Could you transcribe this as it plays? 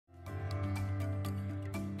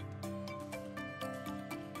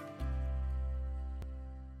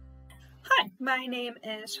My name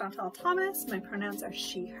is Chantal Thomas. My pronouns are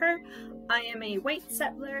she, her. I am a white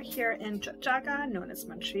settler here in Tiohtià:ke, known as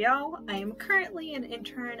Montreal. I am currently an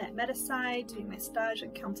intern at Medisci doing my stage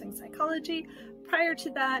in counseling psychology. Prior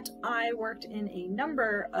to that, I worked in a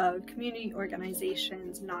number of community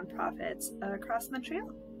organizations, nonprofits across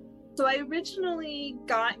Montreal. So I originally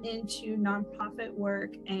got into nonprofit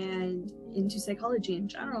work and into psychology in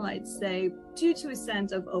general, I'd say, due to a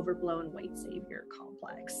sense of overblown white savior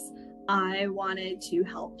complex. I wanted to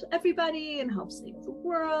help everybody and help save the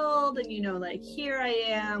world, and like, here I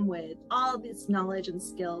am with all this knowledge and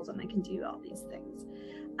skills and I can do all these things.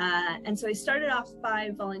 And so I started off by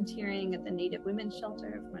volunteering at the Native Women's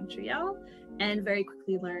Shelter of Montreal, and very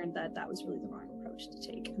quickly learned that that was really the wrong approach to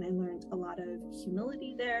take. And I learned a lot of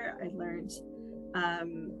humility there. I learned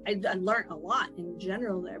a lot in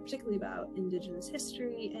general there, particularly about Indigenous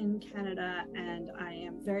history in Canada, and I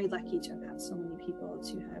am very lucky to have had so many people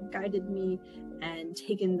to have guided me and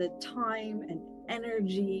taken the time and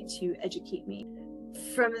energy to educate me.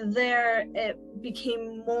 From there, it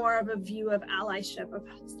became more of a view of allyship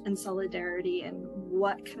and solidarity, and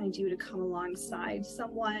what can I do to come alongside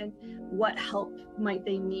someone? What help might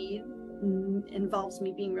they need? Involves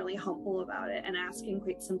me being really humble about it and asking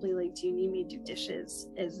quite simply, like, do you need me to do dishes?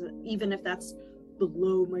 Even if that's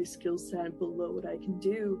below my skill set, below what I can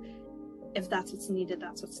do, if that's what's needed,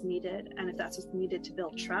 that's what's needed. And if that's what's needed to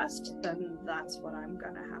build trust, then that's what I'm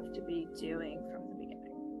gonna have to be doing from the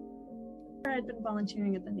beginning. I'd been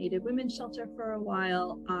volunteering at the Native Women's Shelter for a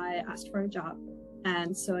while. I asked for a job,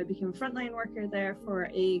 and so I became a frontline worker there for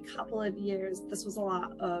a couple of years. This was a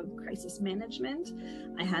lot of crisis management.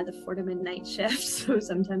 I had the 4 to midnight shift, so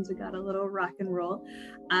sometimes it got a little rock and roll.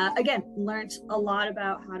 Again, learned a lot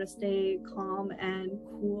about how to stay calm and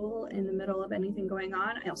cool in the middle of anything going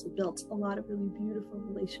on. I also built a lot of really beautiful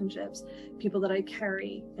relationships, people that I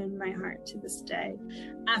carry in my heart to this day.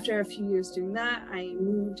 After a few years doing that, I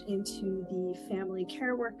moved into the family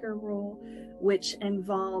care worker role, which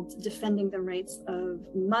involved defending the rights of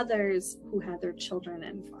mothers who had their children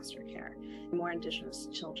in foster care. More Indigenous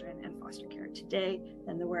children in foster care today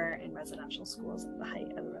than there were in residential schools at the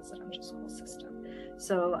height of the residential school system.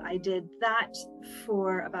 So I did that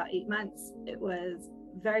for about 8 months. It was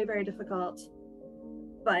very, very difficult,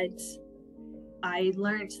 but I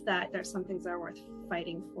learned that there's some things that are worth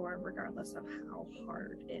fighting for, regardless of how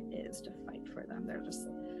hard it is to fight for them. They're just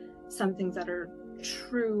some things that are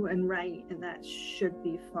true and right and that should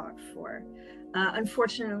be fought for.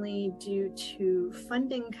 Unfortunately, due to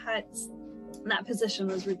funding cuts, that position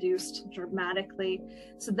was reduced dramatically.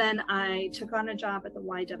 So then I took on a job at the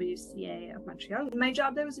YWCA of Montreal. My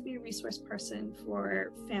job there was to be a resource person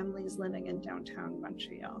for families living in downtown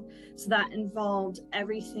Montreal. So that involved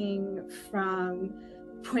everything from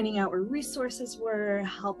pointing out where resources were,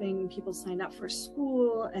 helping people sign up for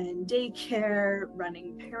school and daycare,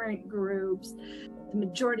 running parent groups. The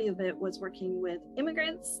majority of it was working with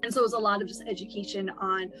immigrants. And so it was a lot of just education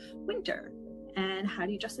on winter and how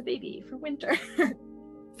do you dress a baby for winter.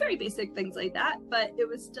 Very basic things like that, but it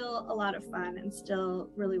was still a lot of fun and still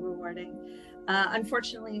really rewarding.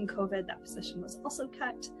 Unfortunately, in COVID, that position was also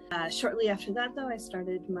cut. Shortly after that, though, I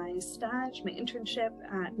started my stage, my internship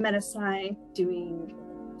at Medisci, doing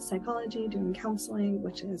psychology, doing counseling,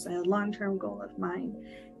 which is a long-term goal of mine,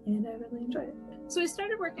 and I really enjoy it. So I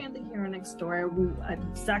started working at the heroenextdoor at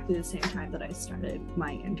exactly the same time that I started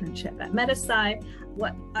my internship at Medisci.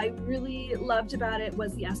 What I really loved about it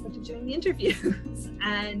was the aspect of doing the interviews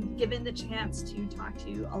and given the chance to talk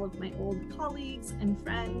to all of my old colleagues and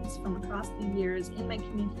friends from across the years in my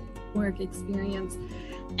community work experience,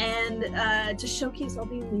 and to showcase all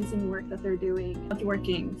the amazing work that they're doing,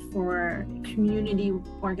 working for community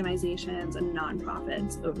organizations and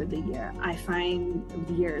nonprofits over the years.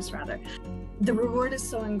 The reward is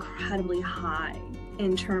so incredibly high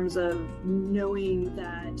in terms of knowing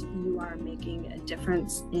that you are making a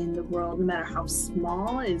difference in the world, no matter how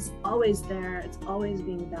small, is always there. It's always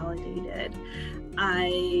being validated.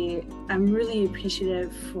 I'm really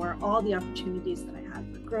appreciative for all the opportunities that I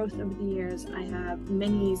had for growth over the years. I have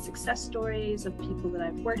many success stories of people that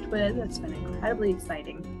I've worked with. It's been incredibly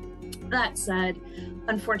exciting. That said,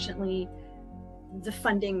 unfortunately, the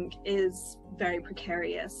funding is very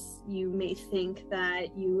precarious. You may think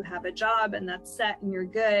that you have a job and that's set and you're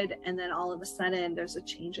good, and then all of a sudden there's a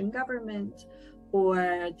change in government,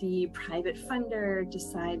 or the private funder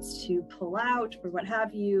decides to pull out or what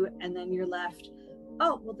have you, and then you're left,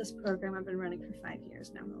 oh, well, this program I've been running for 5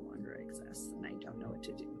 years now no longer exists and I don't know what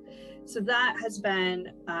to do. So that has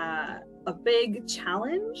been a big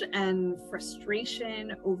challenge and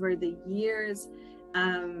frustration over the years.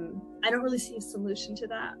 I don't really see a solution to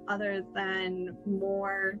that other than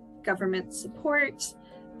more government support.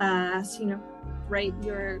 So, write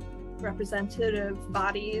your representative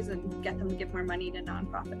bodies and get them to give more money to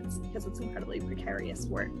nonprofits, because it's incredibly precarious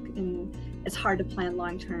work and it's hard to plan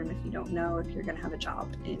long term if you don't know if you're going to have a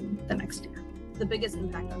job in the next year. The biggest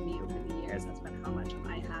impact on me over the years has been how much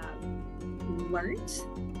I have learned,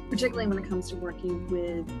 particularly when it comes to working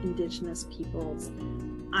with Indigenous peoples.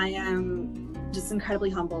 I am just incredibly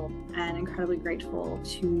humble and incredibly grateful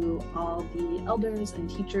to all the elders and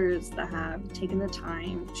teachers that have taken the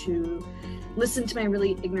time to listen to my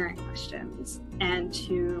really ignorant questions and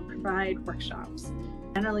to provide workshops,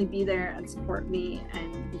 generally be there and support me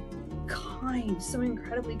and be kind, so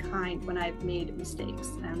incredibly kind when I've made mistakes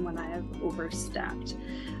and when I have overstepped.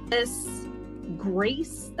 This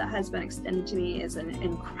grace that has been extended to me is an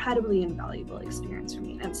incredibly invaluable experience for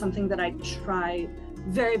me, and something that I try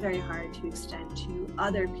very, very hard to extend to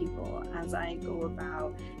other people as I go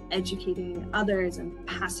about educating others and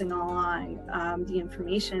passing along the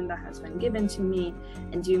information that has been given to me,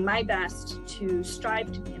 and doing my best to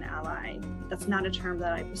strive to be an ally. That's not a term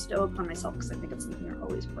that I bestow upon myself, because I think it's something you're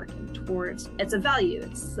always working towards. It's a value,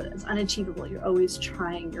 it's unachievable. You're always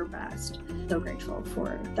trying your best. So grateful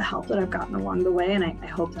for the help that I've gotten along the way, and I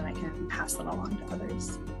hope that I can pass that along to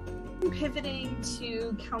others. Pivoting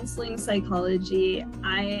to counseling psychology,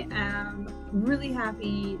 I am really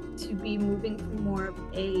happy to be moving from more of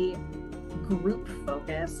a group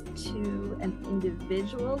focus to an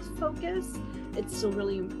individual focus. It's still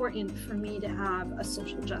really important for me to have a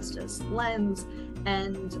social justice lens,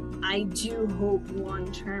 and I do hope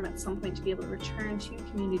long term at some point to be able to return to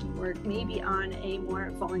community work, maybe on a more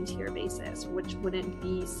volunteer basis, which wouldn't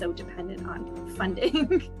be so dependent on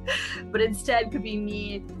funding, but instead could be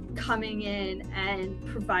me coming in and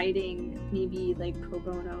providing maybe like pro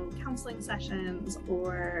bono counseling sessions,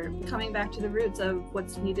 or coming back to the roots of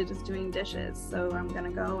what's needed is doing dishes. So I'm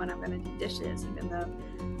gonna go and I'm gonna do dishes, even though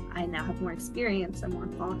I now have more experience and more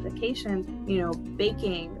qualifications,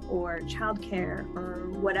 baking or childcare or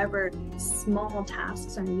whatever small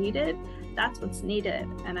tasks are needed. That's what's needed,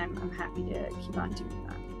 and I'm happy to keep on doing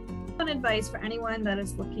that. One advice for anyone that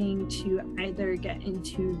is looking to either get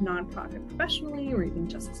into nonprofit professionally or even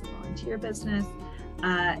just as a volunteer business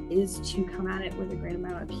is to come at it with a great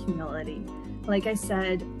amount of humility. Like I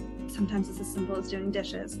said, sometimes it's as simple as doing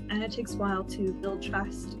dishes, and it takes a while to build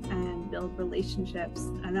trust and build relationships,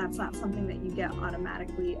 and that's not something that you get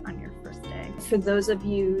automatically on your first day. For those of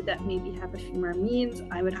you that maybe have a few more means,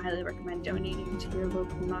 I would highly recommend donating to your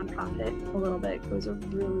local nonprofit. A little bit goes a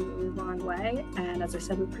really, really long way, and as I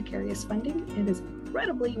said, with precarious funding, it is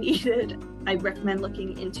incredibly needed. I'd recommend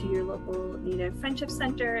looking into your local Native Friendship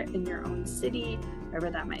Center in your own city, wherever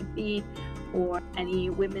that might be, or any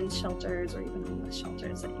women's shelters or even homeless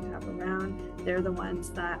shelters that you have around. They're the ones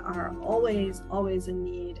that are always in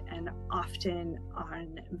need and often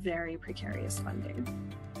on very precarious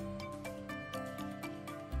funding.